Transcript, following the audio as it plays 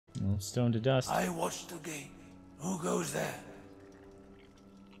stone to dust. I watch the gate. Who goes there?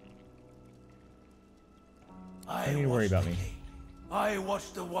 Don't need to worry about me. I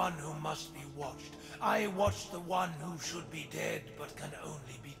watch the one who must be watched. I watch the one who should be dead but can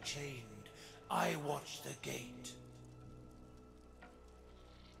only be chained. I watch the gate.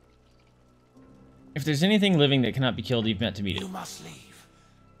 If there's anything living that cannot be killed, you've meant to meet it. You must leave.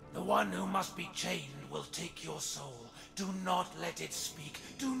 The one who must be chained will take your soul. Do not let it speak.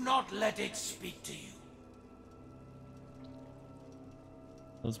 Do not let it speak to you.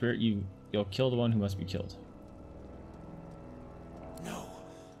 Little spirit, you'll kill the one who must be killed. No.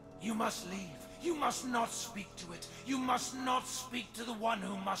 You must leave. You must not speak to it. You must not speak to the one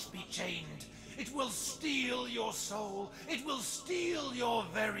who must be chained. It will steal your soul. It will steal your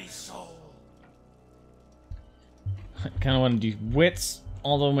very soul. I kind of want to do wits,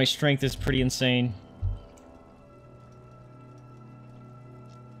 although my strength is pretty insane.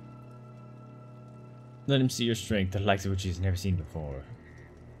 Let him see your strength, the likes of which he's never seen before.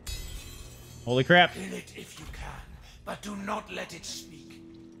 Holy crap! Kill it if you can, but do not let it speak.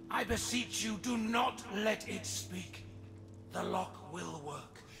 I beseech you, do not let it speak. The lock will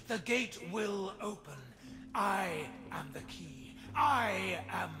work. The gate will open. I am the key. I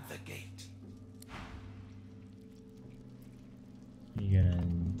am the gate. You gotta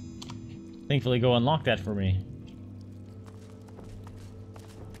thankfully go unlock that for me.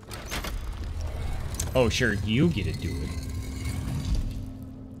 Oh, sure, you get to do it.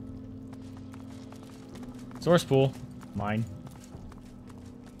 Source pool. Mine.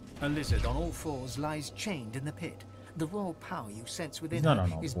 A lizard on all fours lies chained in the pit. The raw power you sense within not her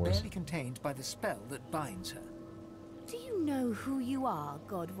on all is fours. barely contained by the spell that binds her. Do you know who you are,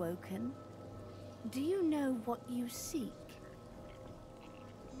 Godwoken? Do you know what you seek?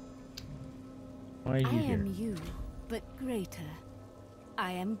 Why are you I here? am you, but greater.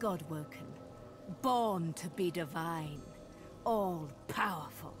 I am Godwoken, born to be divine,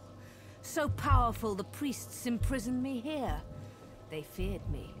 all-powerful. So powerful the priests imprisoned me here. They feared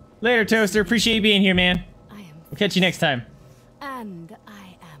me. Later, Toaster. Appreciate you being here, man. I am We'll catch you next time. And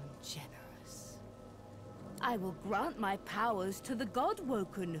I am generous. I will grant my powers to the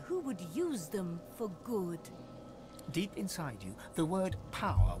Godwoken who would use them for good. Deep inside you, the word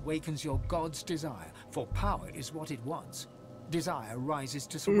power wakens your god's desire, for power is what it wants. Desire rises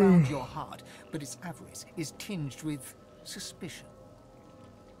to surround your heart, but its avarice is tinged with suspicion.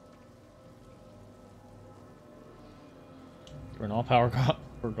 For an all-power god,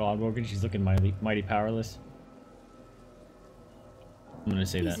 for Godwoken, she's looking mighty powerless. I'm gonna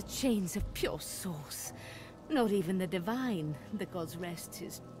say These that. are chains of pure source. Not even the divine, the god's rest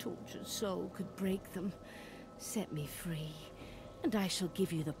his tortured soul, could break them. Set me free, and I shall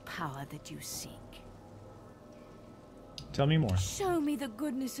give you the power that you seek. Tell me more. Show me the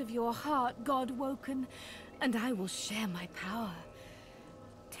goodness of your heart, Godwoken, and I will share my power.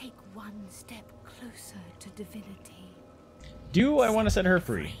 Take one step closer to divinity. Do I want to set her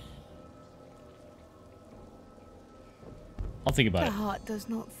free? I'll think about The it. heart does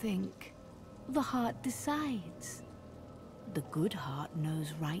not think. The heart decides. The good heart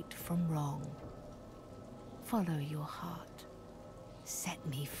knows right from wrong. Follow your heart. Set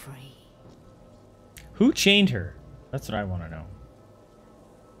me free. Who chained her? That's what I want to know.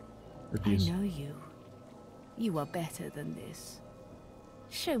 Refuse. I know you. You are better than this.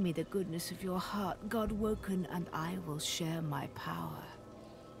 Show me the goodness of your heart, Godwoken, and I will share my power.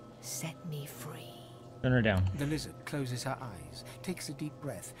 Set me free. Turn her down. The lizard closes her eyes, takes a deep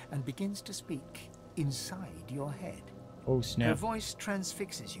breath, and begins to speak inside your head. Oh, Her snap. voice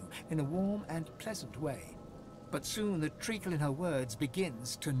transfixes you in a warm and pleasant way, but soon the treacle in her words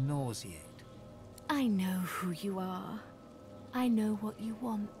begins to nauseate. I know who you are. I know what you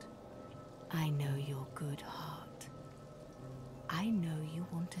want. I know your good heart. I know you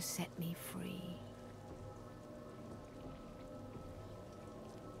want to set me free.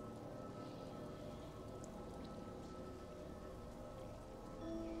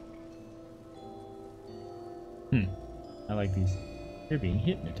 I like these. You're being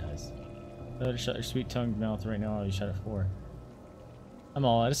hypnotized. Let her shut her sweet-tongued mouth right now. You shut it for. I'm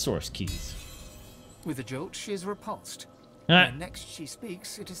all out of source keys. With a jolt, she is repulsed. Ah. When next she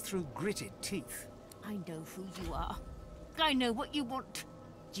speaks, it is through gritted teeth. I know who you are. I know what you want.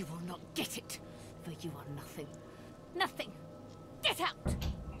 You will not get it, for you are nothing. Nothing. Get out!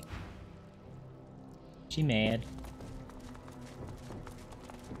 She mad.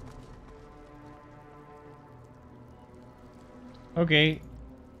 Okay.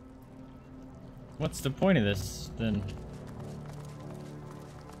 What's the point of this, then?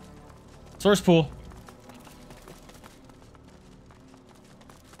 Source pool.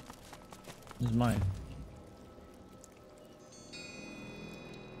 This is mine.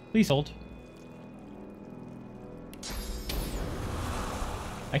 Please hold.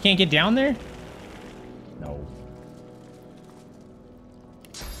 I can't get down there? No.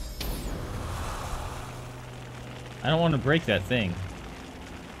 I don't want to break that thing.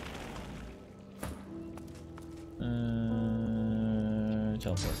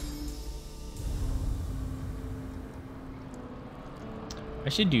 Teleport. I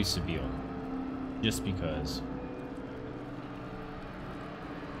should do Seville. Just because.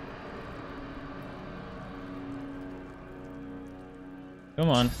 Come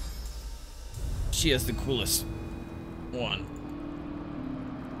on. She has the coolest one.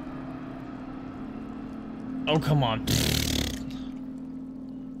 Oh, come on.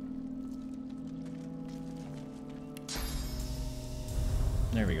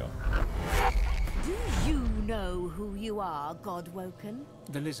 There we go. Do you know who you are, Godwoken?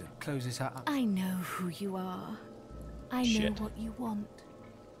 The lizard closes her eyes. I know who you are. I Shit. know what you want.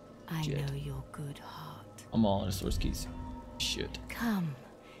 I Shit. know your good heart. I'm all out of source keys. Shit. Come.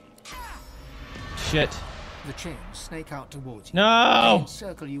 Shit. The chains snake out towards you. No! They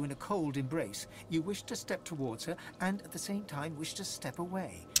encircle you in a cold embrace. You wish to step towards her and at the same time wish to step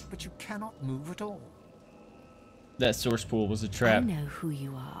away, but you cannot move at all. That source pool was a trap. I know who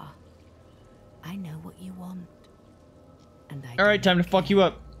you are. I know what you want. And I Alright, time to fuck you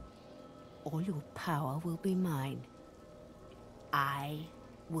up. All your power will be mine. I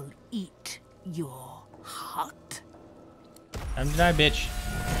will eat your heart. Time to die, bitch.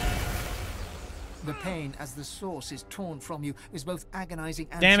 The pain as the source is torn from you is both agonizing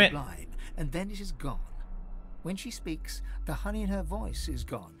and Damn it. sublime, and then it is gone. When she speaks, the honey in her voice is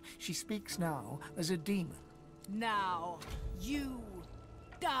gone. She speaks now as a demon. Now you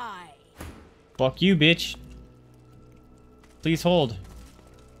die. Fuck you, bitch. Please hold.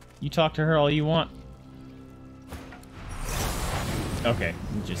 You talk to her all you want. Okay,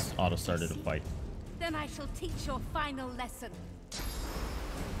 you just auto-started a fight. Then I shall teach your final lesson.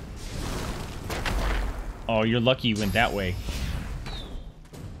 Oh, you're lucky you went that way.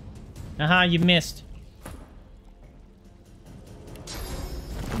 Haha, you missed.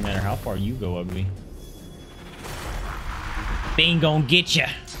 No matter how far you go, ugly. Thing gon' get ya.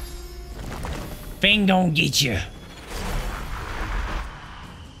 Thing gon' get ya.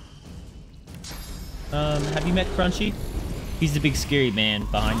 Have you met Crunchy? He's the big scary man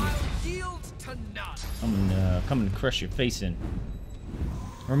behind you. I'm coming to crush your face in.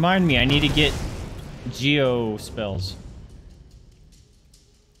 Remind me, I need to get Geo spells.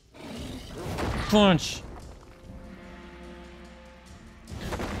 Punch!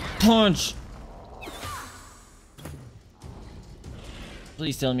 Punch!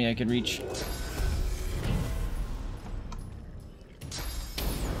 Please tell me I can reach.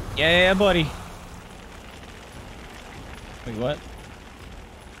 Yeah, buddy. Wait, what?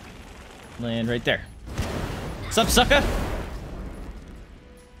 Land right there. Sup, sucker?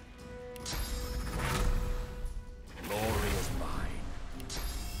 Glory is mine.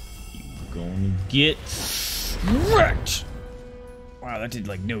 You gonna get wrecked. Wow, that did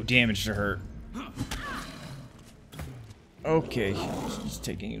like no damage to her. Okay, she's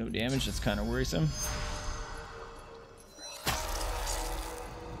taking no damage. That's kind of worrisome.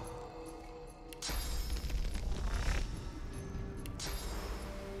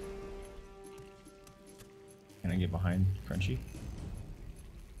 Can I get behind Crunchy?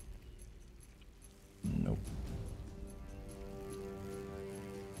 Nope.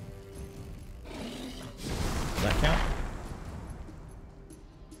 Does that count?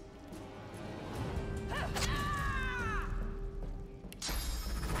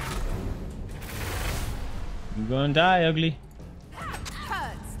 You're gonna die, ugly.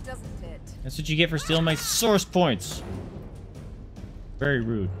 Hurts, doesn't it? That's what you get for stealing my source points. Very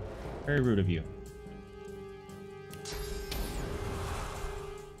rude. Very rude of you.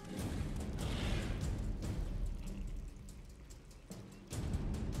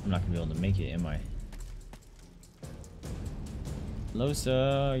 I'm not gonna be able to make it, am I?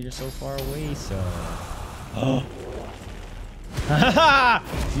 Losa, you're so far away, so. Oh.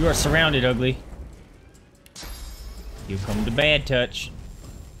 You are surrounded, ugly. You come to bad touch.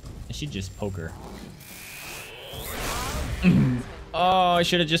 I should just poke her. Oh, I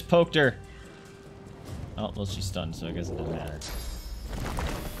should have just poked her. Oh, well, she's stunned, so I guess it doesn't matter.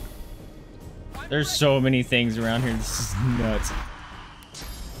 There's so many things around here. This is nuts.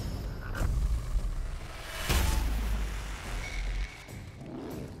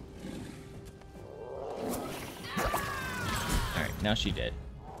 Alright, now she dead.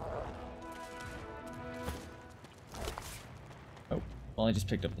 Oh, well, I just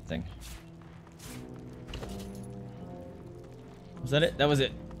picked up the thing. Was that it? That was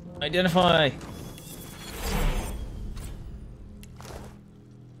it. Identify.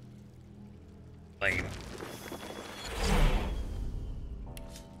 Lame.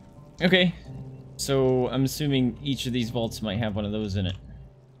 Okay. So I'm assuming each of these vaults might have one of those in it.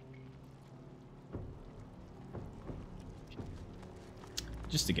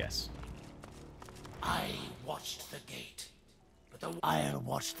 Just a guess. I watched the gate, but I'll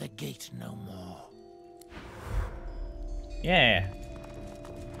watch the gate no more. Yeah.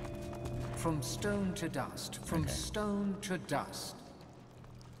 From stone to dust, from stone to dust.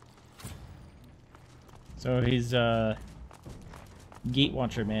 So his Gate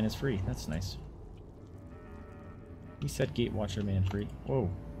Watcher man is free. That's nice. He said Gate Watcher man free. Whoa.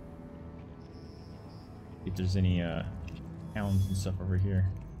 See if there's any hounds and stuff over here.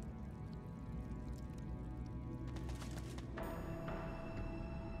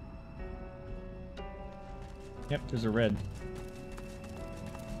 Yep, there's a red.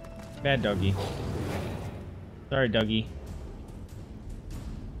 Bad doggy. Sorry, doggy.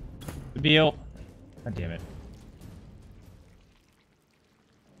 The Beal. God damn it.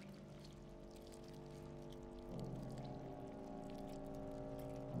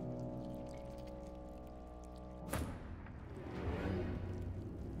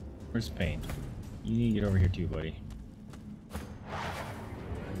 Where's Pain? You need to get over here too, buddy.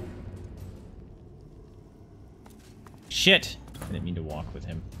 Shit! I didn't mean to walk with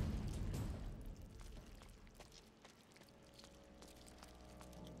him.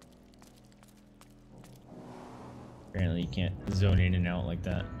 Apparently you can't zone in and out like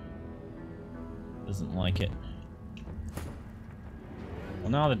that. Doesn't like it. Well,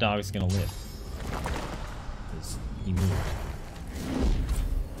 now the dog's gonna live. Because he moved.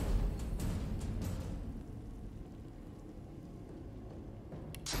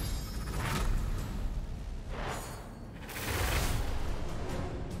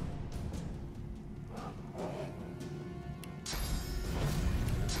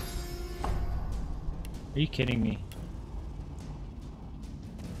 Are you kidding me?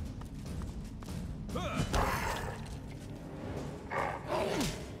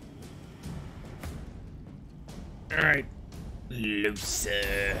 Alright.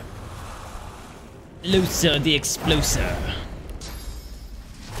 Looser. Looser the Exploser.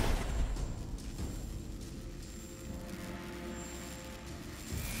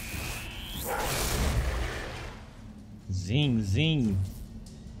 Zing, zing.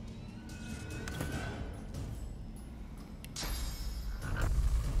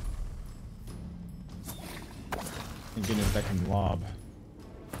 And get it back in the lob.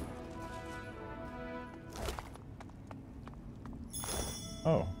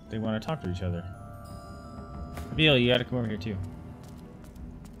 Oh, they want to talk to each other. Beal, you gotta come over here too.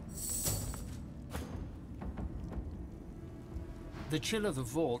 The chill of the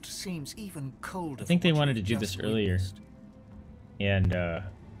vault seems even colder. I think they wanted to do this earlier. And I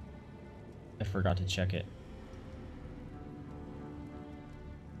forgot to check it.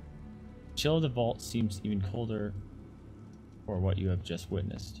 Chill of the vault seems even colder for what you have just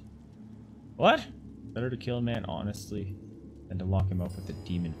witnessed. What? Better to kill a man honestly than to lock him up with a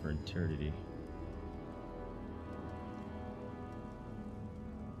demon for eternity.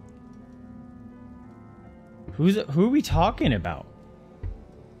 Who are we talking about?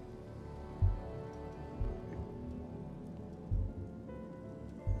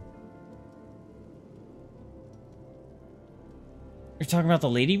 You're talking about the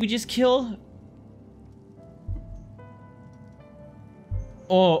lady we just killed?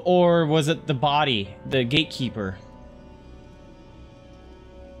 Oh, or was it the body, the gatekeeper?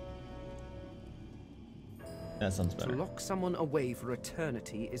 That sounds better. To lock someone away for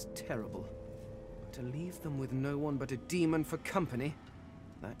eternity is terrible. But to leave them with no one but a demon for company,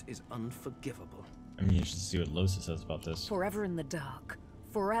 that is unforgivable. I mean, you should see what Losa says about this. Forever in the dark,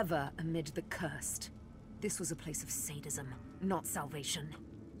 forever amid the cursed. This was a place of sadism, not salvation.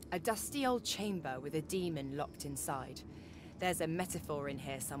 A dusty old chamber with a demon locked inside. There's a metaphor in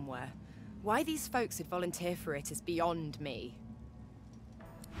here somewhere. Why these folks would volunteer for it is beyond me.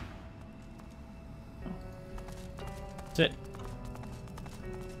 Sit.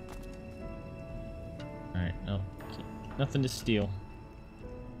 Alright, no. Nothing to steal.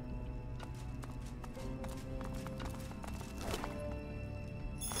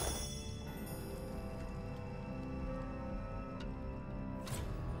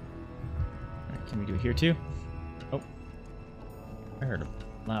 Alright, can we do it here too? Oh. I heard a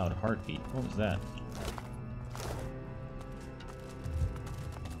loud heartbeat. What was that?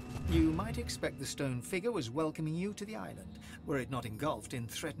 You might expect the stone figure was welcoming you to the island, were it not engulfed in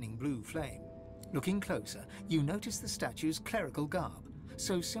threatening blue flame. Looking closer, you notice the statue's clerical garb,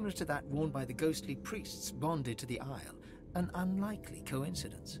 so similar to that worn by the ghostly priests bonded to the Isle, an unlikely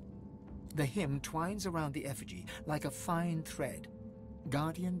coincidence. The hymn twines around the effigy like a fine thread.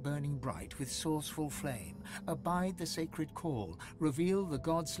 Guardian burning bright with sourceful flame, abide the sacred call, reveal the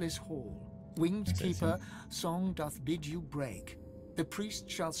godsless hall. Winged keeper, song doth bid you break. The priest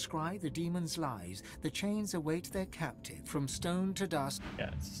shall scry the demon's lies, the chains await their captive, from stone to dust.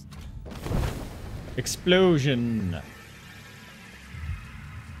 Yes. Explosion!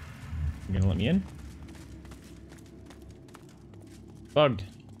 You gonna let me in? Bugged.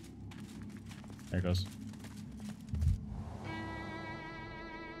 There it goes.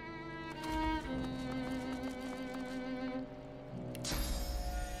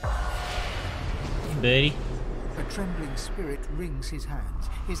 Buddy. A trembling spirit wrings his hands,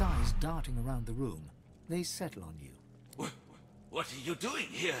 his eyes darting around the room. They settle on you. What are you doing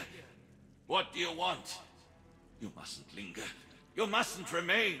here? What do you want? You mustn't linger. You mustn't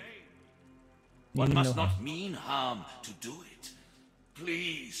remain. One must not mean harm to do it.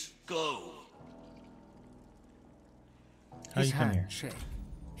 Please, go. How His you come here? hands shake.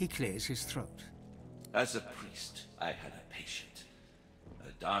 He clears his throat. As a priest, I had a patient.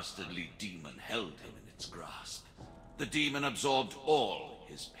 A dastardly demon held him in its grasp. The demon absorbed all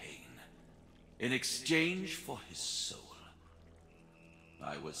his pain in exchange for his soul.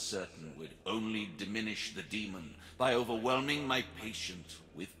 I was certain we'd only diminish the demon by overwhelming my patient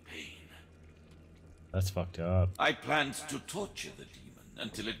with pain. That's fucked up. I planned to torture the demon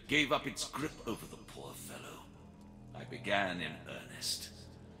until it gave up its grip over the poor fellow. I began in earnest,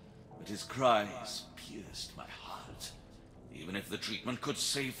 but his cries pierced my heart. Even if the treatment could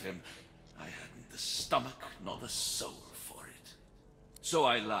save him, I hadn't the stomach nor the soul for it. So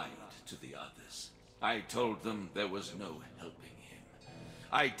I lied to the others. I told them there was no helping him.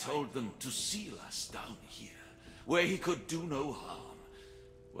 I told them to seal us down here, where he could do no harm,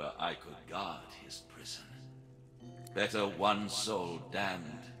 where I could guard his prison. Better one soul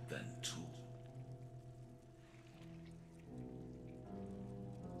damned than two.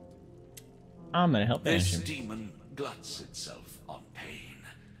 I'm gonna help This banish him. demon gluts itself on pain.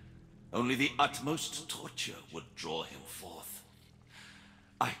 Only the utmost torture would draw him forth.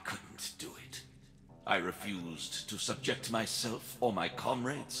 I couldn't do it. I refused to subject myself or my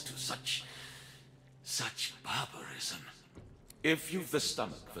comrades to such barbarism. If you've the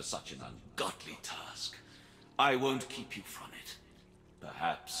stomach for such an ungodly task, I won't keep you from it.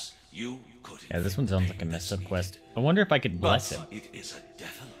 Perhaps you could. Yeah, this one sounds like a messed up quest. I wonder if I could bless him. It is a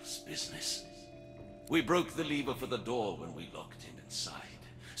devil's business. We broke the lever for the door when we locked him inside,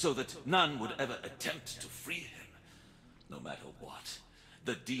 so that none would ever attempt to free him. No matter what,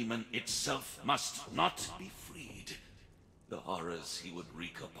 the demon itself must not be freed. The horrors he would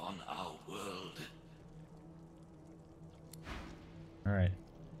wreak upon our world. Alright.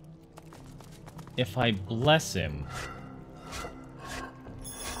 If I bless him,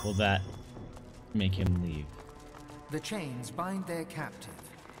 will that make him leave? The chains bind their captive.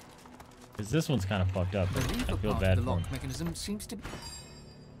 Because this one's kind of fucked up. The I lever feel part bad of the for him. lock mechanism seems to be...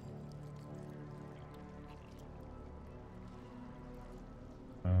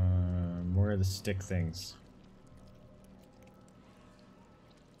 Where are the stick things?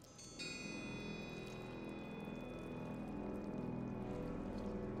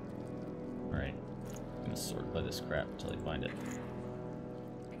 Alright. I'm gonna sort by this crap until I find it.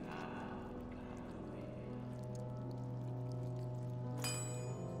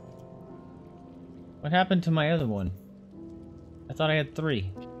 What happened to my other one? I thought I had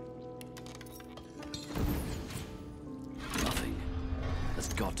 3. Nothing.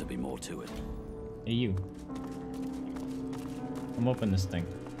 There's got to be more to it. Hey, you. Come open this thing.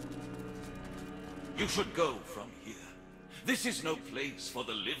 You should go from here. This is no place for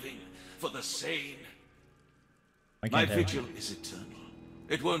the living, for the sane. I My can't have vigil is eternal.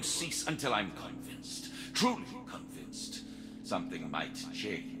 It won't cease until I'm convinced, truly convinced, something might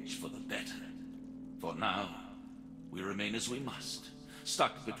change for the better. For now, we remain as we must,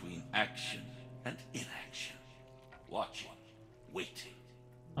 stuck between action and inaction, watching, waiting.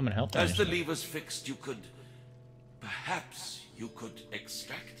 I'm gonna help As the banish him. lever's fixed, perhaps you could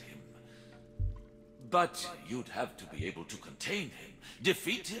extract him. But you'd have to be able to contain him,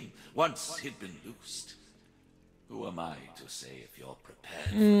 defeat him once he'd been loosed. Who am I to say if you're prepared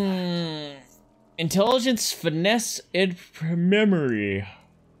for that? Intelligence, finesse, and memory.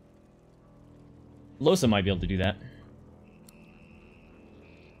 Lohse might be able to do that.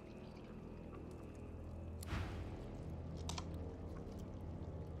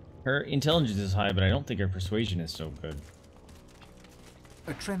 Her intelligence is high, but I don't think her persuasion is so good. A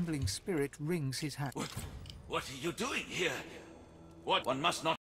A trembling spirit wrings his hand. What are you doing here? What? One must not